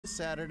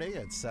Saturday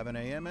at 7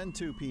 a.m. and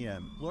 2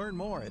 p.m. Learn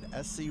more at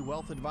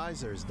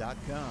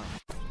scwealthadvisors.com.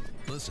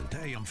 Listen to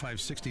AM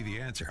 560 The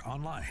Answer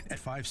online at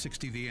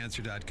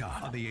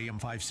 560theanswer.com, on the AM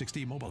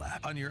 560 mobile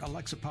app, on your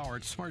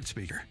Alexa-powered smart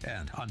speaker,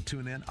 and on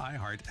TuneIn,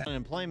 iHeart.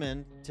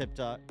 Unemployment ticked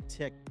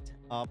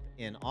up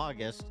in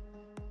August,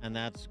 and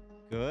that's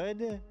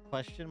good?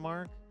 Question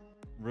mark.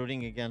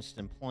 Rooting against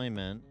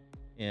employment,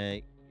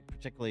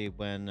 particularly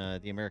when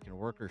the American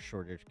worker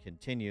shortage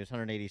continues.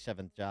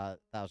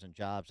 187,000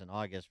 jobs in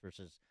August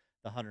versus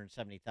the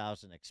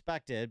 170,000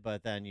 expected,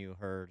 but then you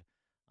heard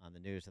on the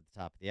news at the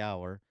top of the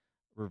hour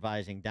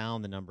revising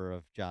down the number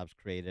of jobs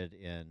created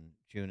in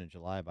June and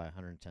July by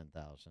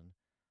 110,000.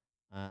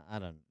 I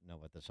don't know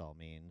what this all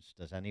means.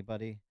 Does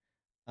anybody?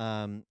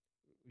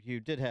 You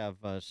did have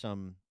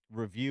some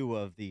review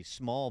of the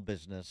small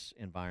business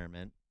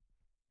environment.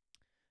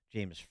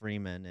 James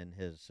Freeman in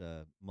his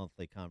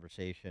monthly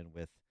conversation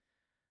with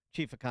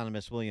Chief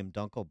Economist William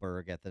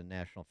Dunkelberg at the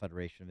National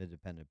Federation of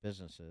Independent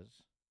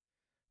Businesses.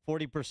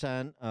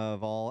 40%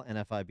 of all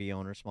NFIB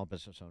owners, small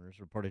business owners,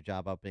 reported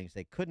job openings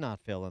they could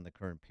not fill in the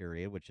current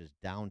period, which is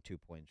down 2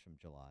 points from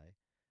July,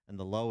 and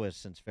the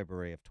lowest since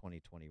February of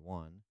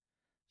 2021.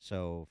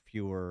 So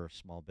fewer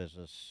small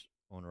business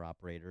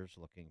owner-operators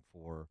looking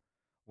for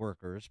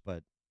workers,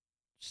 but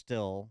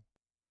still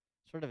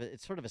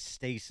it's sort of a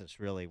stasis,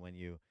 really, when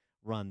you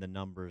run the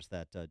numbers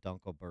that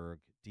Dunkelberg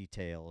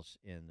details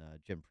in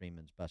Jim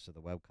Freeman's Best of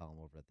the Web column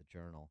over at the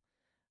Journal.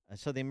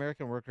 So the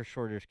American worker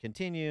shortage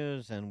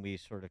continues, and we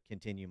sort of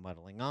continue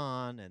muddling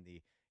on, and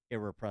the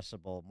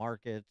irrepressible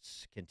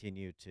markets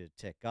continue to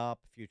tick up.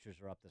 Futures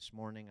are up this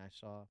morning, I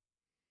saw.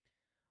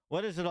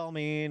 What does it all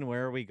mean?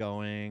 Where are we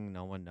going?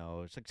 No one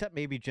knows, except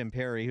maybe Jim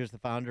Perry, who's the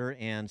founder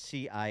and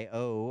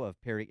CIO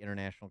of Perry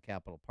International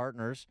Capital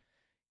Partners.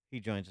 He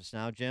joins us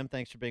now. Jim,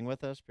 thanks for being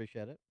with us.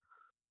 Appreciate it.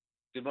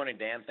 Good morning,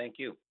 Dan. Thank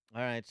you.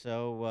 All right.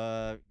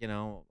 So,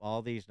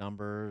 all these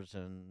numbers,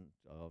 and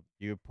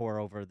you pour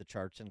over the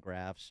charts and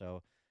graphs.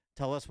 So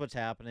tell us what's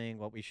happening,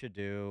 what we should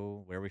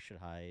do, where we should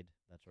hide,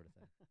 that sort of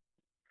thing.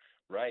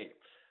 Right.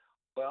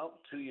 Well,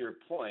 to your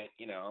point,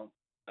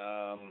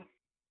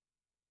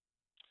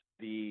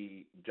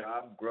 the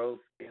job growth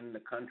in the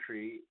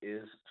country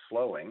is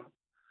slowing,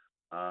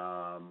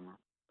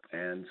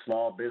 and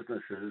small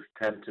businesses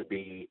tend to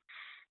be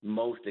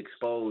most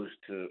exposed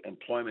to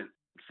employment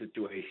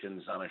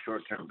situations on a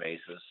short-term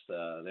basis.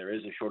 There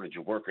is a shortage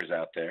of workers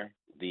out there.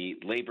 The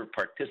labor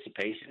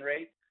participation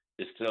rate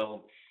is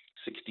still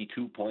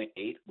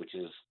 62.8, which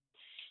is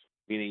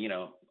meaning,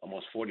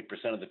 almost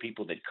 40% of the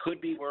people that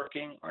could be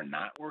working are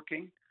not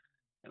working.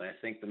 And I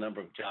think the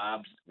number of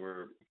jobs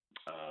were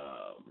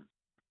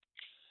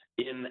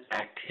in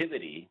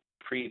activity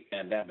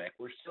pre-pandemic,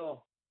 we're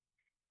still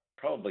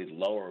probably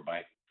lower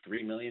by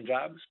 3 million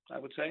jobs, I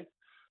would say.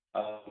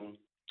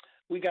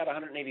 We got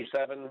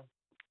 187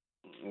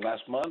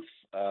 last month.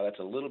 That's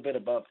a little bit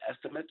above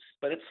estimates,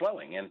 but it's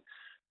slowing. And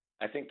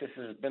I think this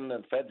has been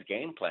the Fed's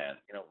game plan,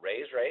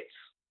 raise rates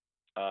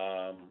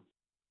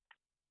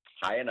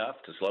high enough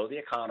to slow the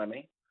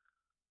economy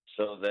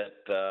so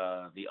that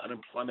the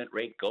unemployment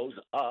rate goes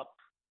up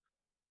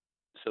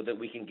so that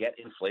we can get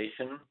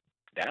inflation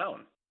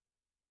down.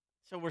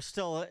 So we're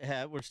still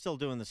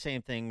doing the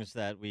same things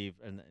that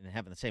and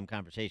having the same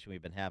conversation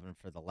we've been having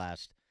for the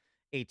last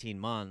 18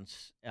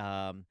 months.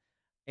 Do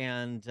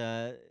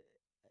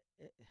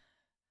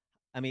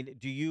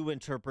you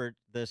interpret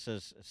this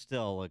as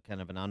still a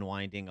kind of an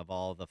unwinding of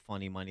all the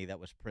funny money that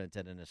was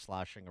printed and is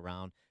sloshing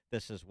around?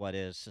 This is what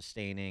is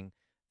sustaining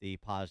the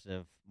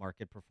positive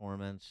market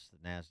performance, the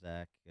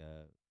NASDAQ,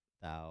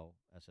 Dow,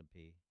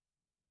 S&P?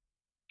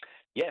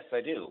 Yes,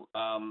 I do.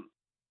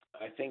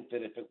 I think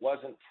that if it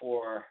wasn't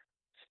for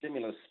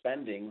stimulus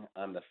spending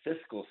on the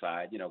fiscal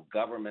side,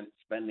 government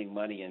spending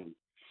money and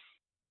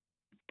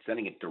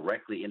sending it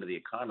directly into the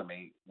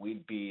economy,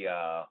 we'd be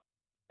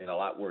in a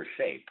lot worse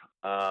shape.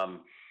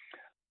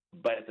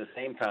 But at the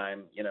same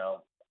time,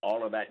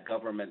 all of that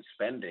government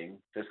spending,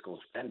 fiscal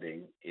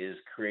spending, is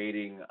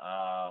creating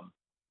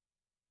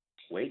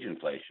wage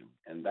inflation,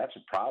 and that's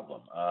a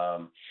problem.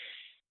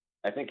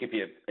 I think if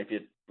you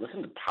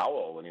listen to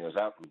Powell when he was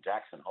out in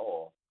Jackson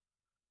Hole,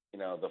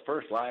 the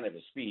first line of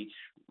his speech,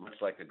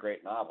 much like a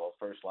great novel,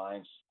 first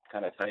lines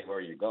kind of tell you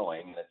where you're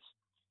going. And it's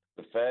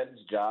the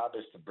Fed's job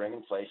is to bring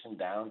inflation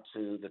down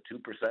to the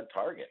 2%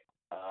 target,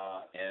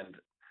 and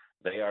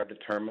they are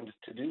determined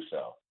to do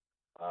so.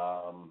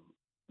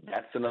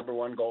 That's the number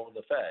one goal of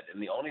the Fed.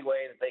 And the only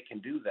way that they can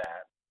do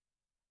that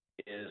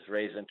is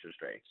raise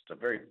interest rates. It's a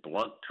very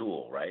blunt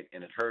tool, right?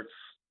 And it hurts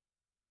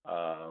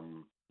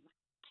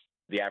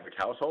the average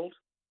household,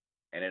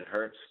 and it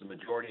hurts the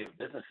majority of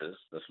businesses,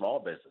 the small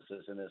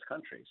businesses in this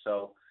country.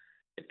 So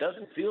it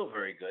doesn't feel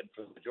very good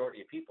for the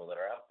majority of people that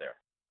are out there.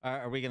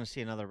 Are we going to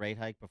see another rate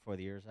hike before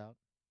the year's out?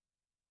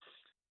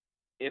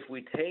 If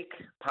we take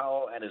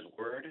Powell at his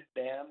word,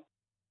 Dan,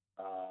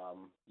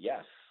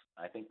 yes,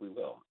 I think we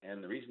will.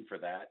 And the reason for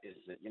that is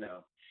that,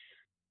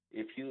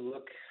 if you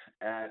look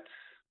at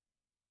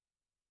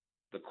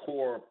the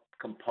core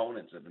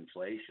components of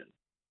inflation,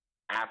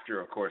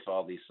 after, of course,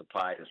 all these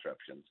supply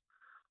disruptions.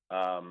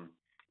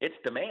 It's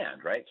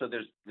demand, right? So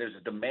there's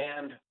a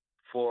demand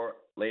for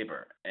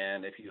labor,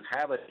 and if you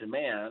have a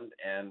demand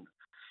and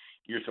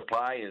your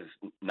supply is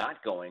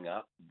not going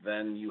up,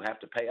 then you have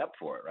to pay up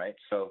for it, right?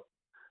 So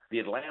the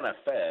Atlanta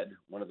Fed,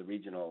 one of the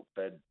regional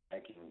Fed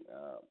banking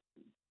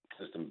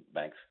system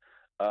banks,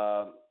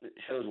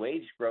 shows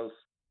wage growth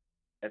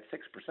at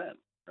 6%,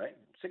 right?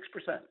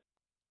 6%.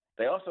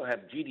 They also have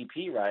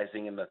GDP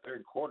rising in the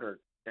third quarter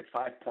at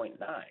 5.9.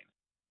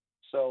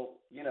 So,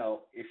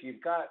 if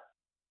you've got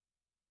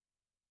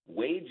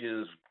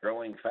wages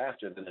growing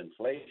faster than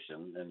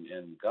inflation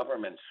and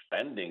government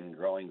spending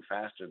growing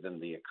faster than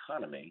the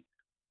economy,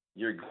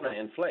 you're going to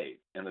inflate.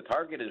 And the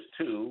target is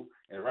 2.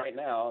 And right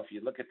now, if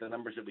you look at the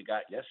numbers that we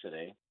got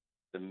yesterday,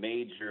 the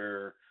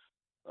major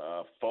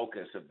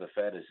focus of the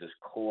Fed is this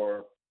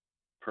core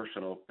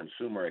personal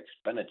consumer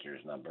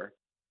expenditures number,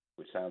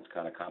 which sounds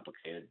kind of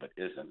complicated, but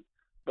isn't.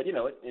 But,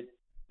 it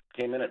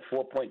came in at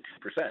 4.2%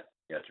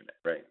 yesterday,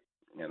 right?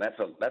 And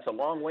that's a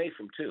long way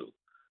from 2.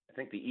 I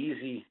think the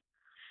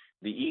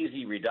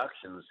easy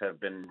reductions have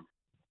been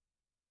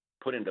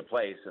put into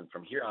place, and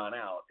from here on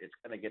out, it's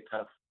going to get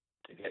tough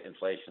to get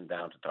inflation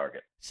down to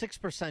target. 6%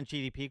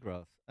 GDP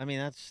growth. I mean,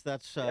 that's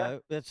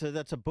a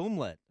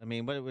boomlet. I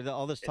mean, with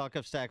all this talk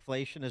of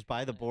stagflation is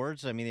by the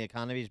boards. I mean, the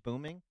economy's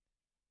booming.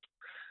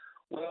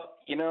 Well,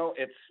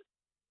 it's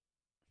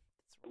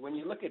when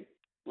you look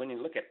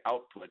at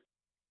output,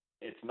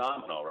 it's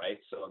nominal, right?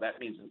 So that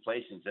means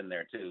inflation's in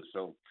there too.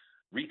 So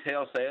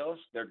retail sales,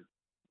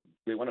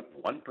 they went up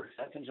 1%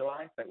 in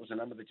July. That was a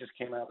number that just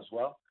came out as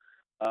well.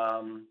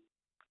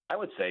 I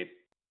would say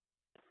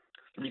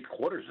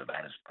 3/4 of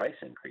that is price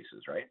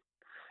increases, right?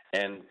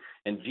 And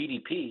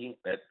GDP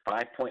at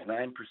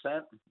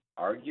 5.9%,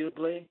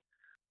 arguably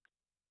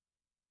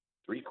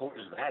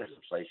 3/4 of that is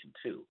inflation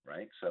too,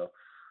 right? So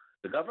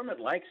the government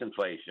likes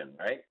inflation,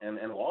 right?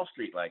 And Wall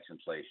Street likes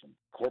inflation.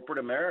 Corporate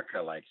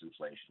America likes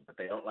inflation, but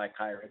they don't like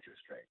higher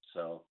interest rates.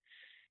 So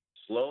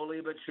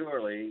slowly but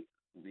surely,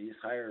 these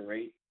higher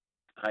rate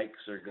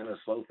hikes are going to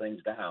slow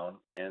things down,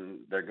 and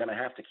they're going to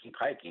have to keep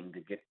hiking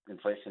to get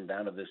inflation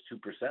down to this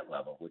 2%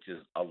 level, which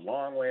is a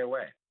long way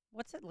away.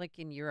 What's it like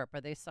in Europe?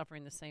 Are they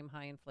suffering the same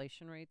high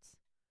inflation rates?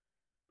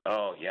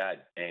 Oh, yeah,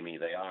 Amy,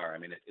 they are. I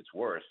mean, it's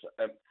worse.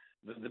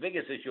 The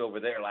biggest issue over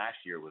there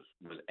last year was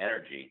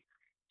energy.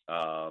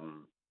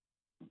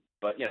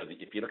 But,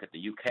 if you look at the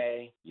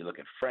UK, you look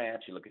at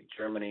France, you look at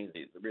Germany,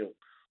 the real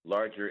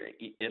larger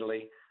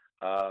Italy,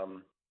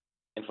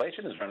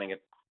 inflation is running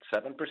at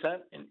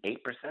 7% and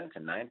 8%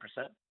 and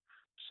 9%.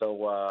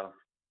 So,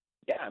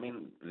 I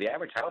mean, the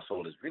average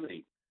household is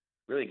really,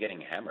 really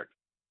getting hammered.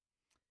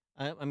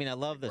 I mean, I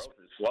love this. Growth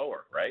is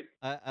slower, right?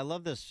 I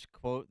love this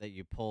quote that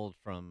you pulled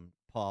from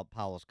Paul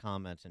Powell's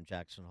comments in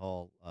Jackson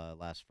Hole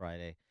last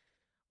Friday.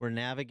 We're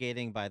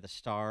navigating by the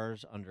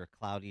stars under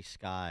cloudy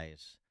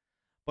skies.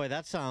 Boy,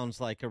 that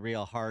sounds like a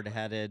real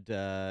hard-headed,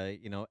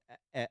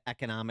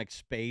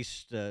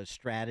 economics-based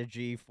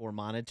strategy for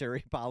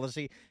monetary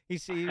policy. He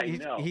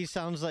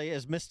sounds like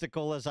as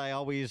mystical as I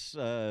always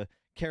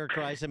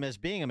characterize him as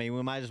being. I mean,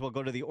 we might as well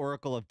go to the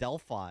Oracle of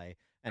Delphi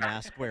and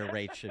ask where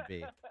rates should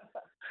be.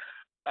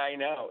 I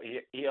know.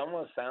 He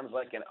almost sounds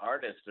like an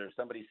artist or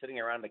somebody sitting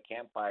around a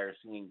campfire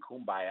singing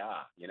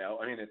Kumbaya.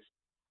 I mean,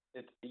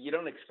 it's you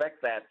don't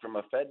expect that from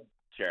a Fed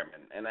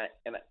chairman, and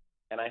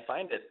I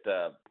find it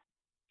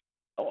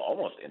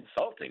almost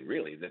insulting,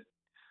 really, that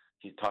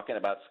he's talking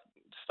about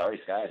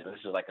starry skies. This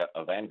is like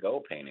a Van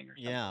Gogh painting or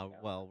something. Yeah,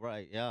 well,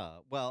 right, yeah.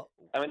 Well,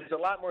 I mean, it's a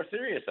lot more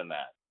serious than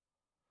that.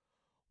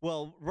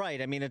 Well,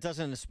 right. I mean, it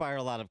doesn't inspire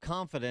a lot of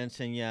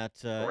confidence, and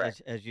yet,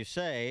 as you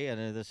say,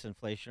 in this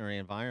inflationary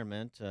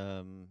environment,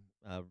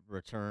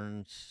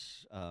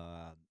 returns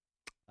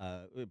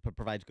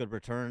provides good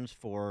returns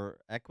for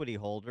equity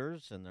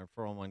holders and their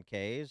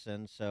 401ks,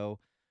 and so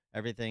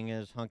everything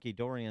is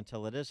hunky-dory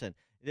until it isn't.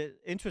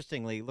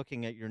 Interestingly,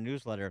 looking at your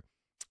newsletter,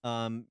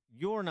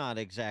 you're not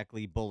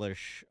exactly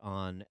bullish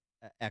on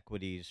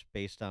equities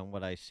based on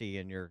what I see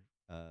in your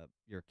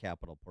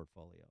capital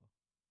portfolio.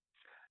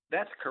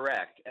 That's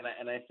correct, and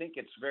I think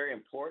it's very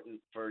important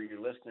for your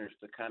listeners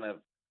to kind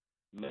of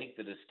make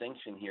the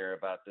distinction here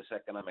about this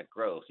economic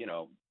growth.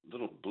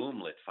 Little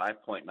boomlet,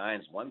 5.9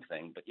 is one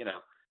thing, but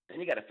then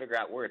you got to figure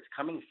out where it's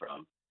coming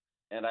from.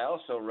 And I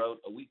also wrote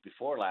a week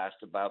before last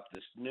about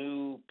this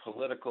new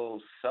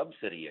political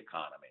subsidy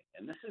economy,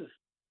 and this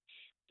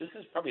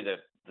is probably the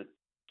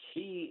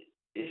key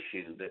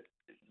issue that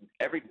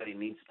everybody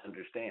needs to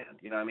understand.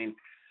 I mean,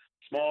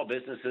 small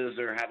businesses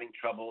are having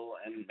trouble,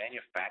 and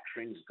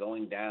manufacturing's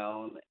going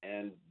down,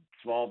 and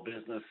small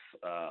business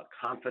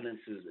confidence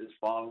is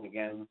falling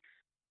again.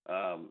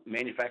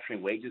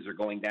 Manufacturing wages are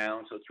going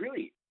down, so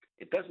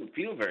it doesn't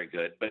feel very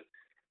good. But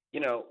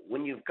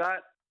when you've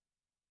got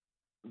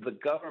the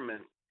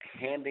government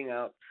handing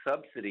out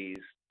subsidies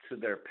to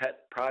their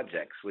pet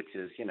projects, which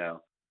is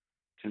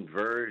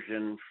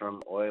conversion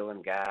from oil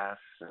and gas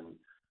and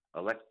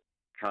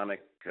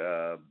electronic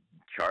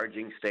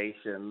charging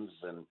stations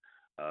and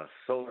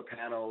solar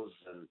panels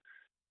and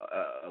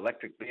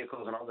electric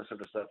vehicles and all this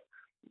sort of stuff.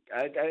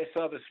 I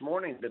saw this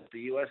morning that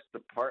the U.S.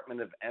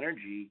 Department of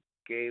Energy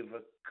gave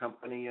a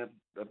company a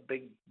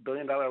big $1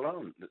 billion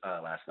loan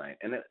last night,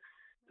 and the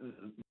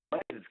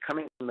money that's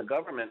coming from the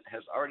government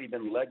has already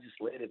been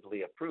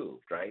legislatively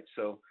approved, right?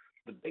 So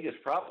the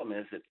biggest problem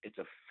is that it's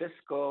a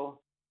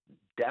fiscal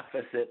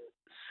deficit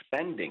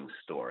spending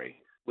story,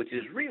 which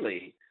is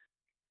really,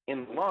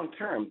 in the long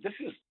term, this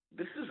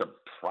is a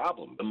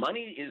problem. The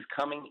money is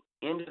coming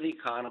into the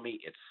economy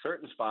at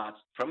certain spots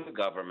from the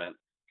government,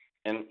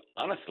 and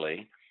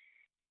honestly,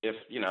 if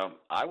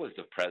I was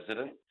the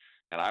president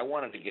and I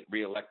wanted to get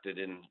reelected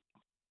in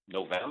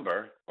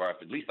November, or if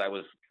at least I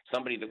was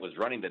somebody that was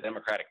running the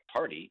Democratic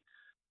Party,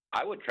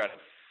 I would try to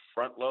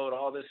front load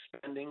all this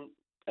spending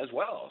as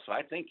well. So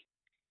I think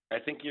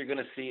you're going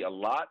to see a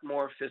lot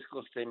more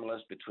fiscal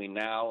stimulus between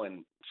now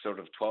and sort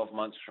of 12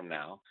 months from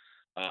now.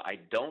 I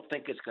don't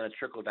think it's going to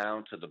trickle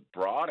down to the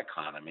broad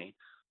economy,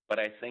 but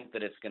I think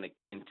that it's going to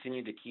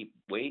continue to keep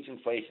wage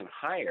inflation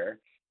higher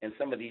and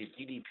some of these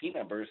GDP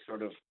numbers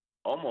sort of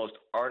almost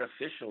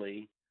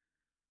artificially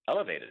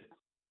elevated.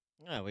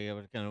 Yeah,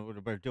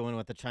 we're doing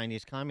what the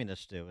Chinese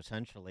communists do,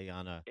 essentially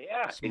on a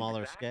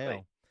smaller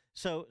scale.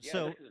 So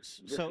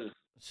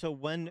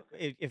when,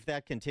 if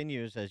that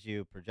continues as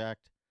you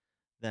project,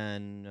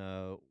 then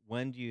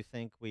when do you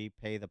think we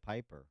pay the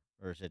piper,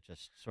 or is it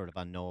just sort of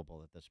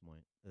unknowable at this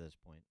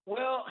point?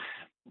 Well,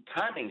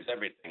 timing's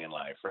everything in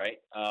life, right?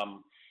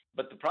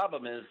 But the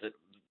problem is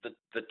that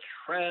the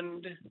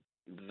trend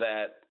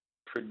that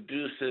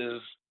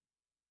produces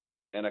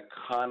an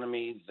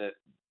economy that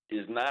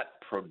is not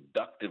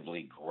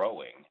productively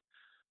growing,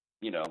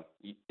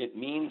 it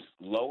means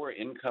lower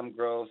income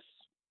growth,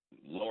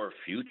 lower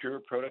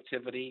future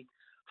productivity,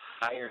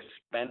 higher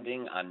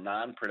spending on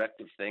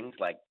non-productive things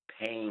like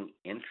paying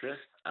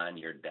interest on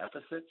your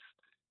deficits,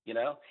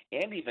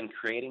 and even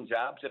creating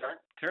jobs that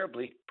aren't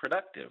terribly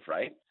productive,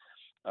 right?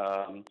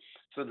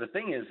 So the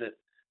thing is that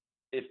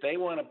if they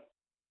want to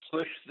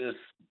push this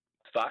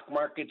stock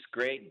market's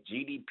great,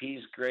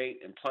 GDP's great,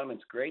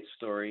 employment's great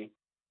story,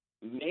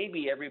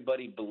 maybe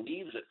everybody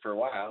believes it for a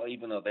while,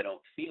 even though they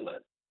don't feel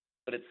it.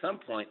 But at some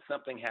point,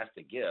 something has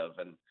to give.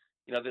 And,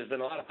 there's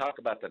been a lot of talk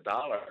about the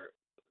dollar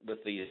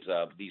with these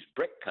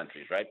BRIC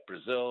countries, right?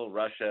 Brazil,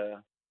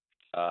 Russia,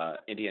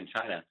 India, and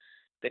China.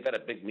 They've got a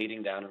big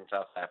meeting down in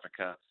South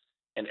Africa.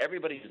 And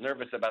everybody's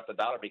nervous about the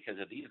dollar because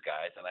of these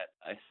guys. And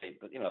I say,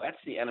 but, that's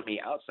the enemy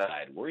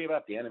outside. Worry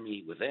about the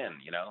enemy within,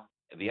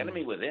 The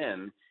enemy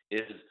within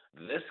is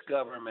this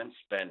government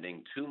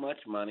spending too much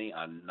money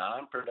on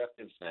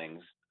non-productive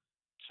things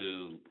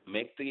to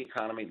make the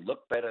economy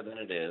look better than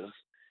it is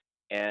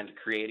and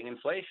creating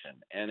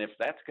inflation. And if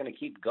that's going to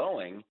keep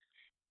going,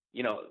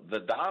 the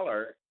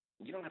dollar,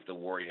 you don't have to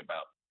worry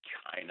about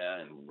China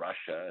and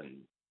Russia and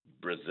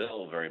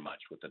Brazil very much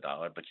with the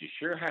dollar, but you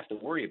sure have to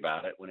worry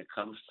about it when it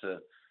comes to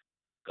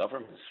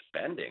government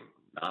spending,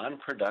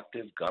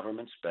 non-productive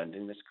government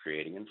spending that's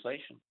creating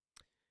inflation.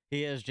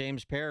 He is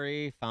James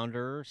Perry,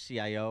 founder,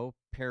 CIO,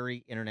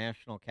 Perry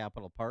International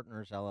Capital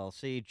Partners,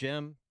 LLC.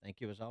 Jim, thank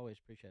you as always.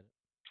 Appreciate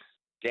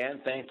it. Dan,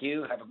 thank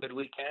you. Have a good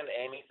weekend.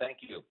 Amy, thank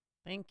you.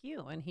 Thank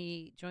you. And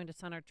he joined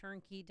us on our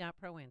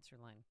Turnkey.pro answer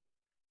line.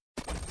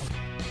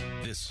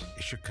 This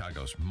is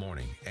Chicago's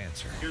Morning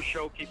Answer. Your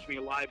show keeps me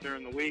alive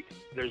during the week.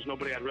 There's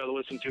nobody I'd rather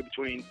listen to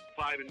between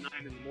 5 and 9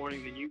 in the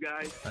morning than you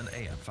guys. On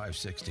AM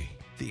 560,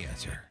 The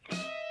Answer.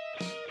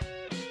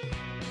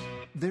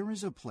 There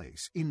is a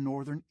place in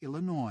northern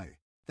Illinois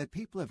that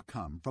people have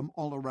come from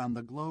all around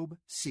the globe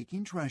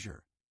seeking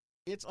treasure.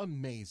 It's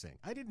amazing.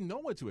 I didn't know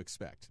what to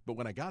expect, but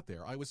when I got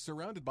there, I was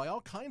surrounded by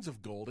all kinds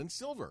of gold and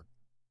silver.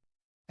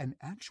 An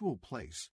actual place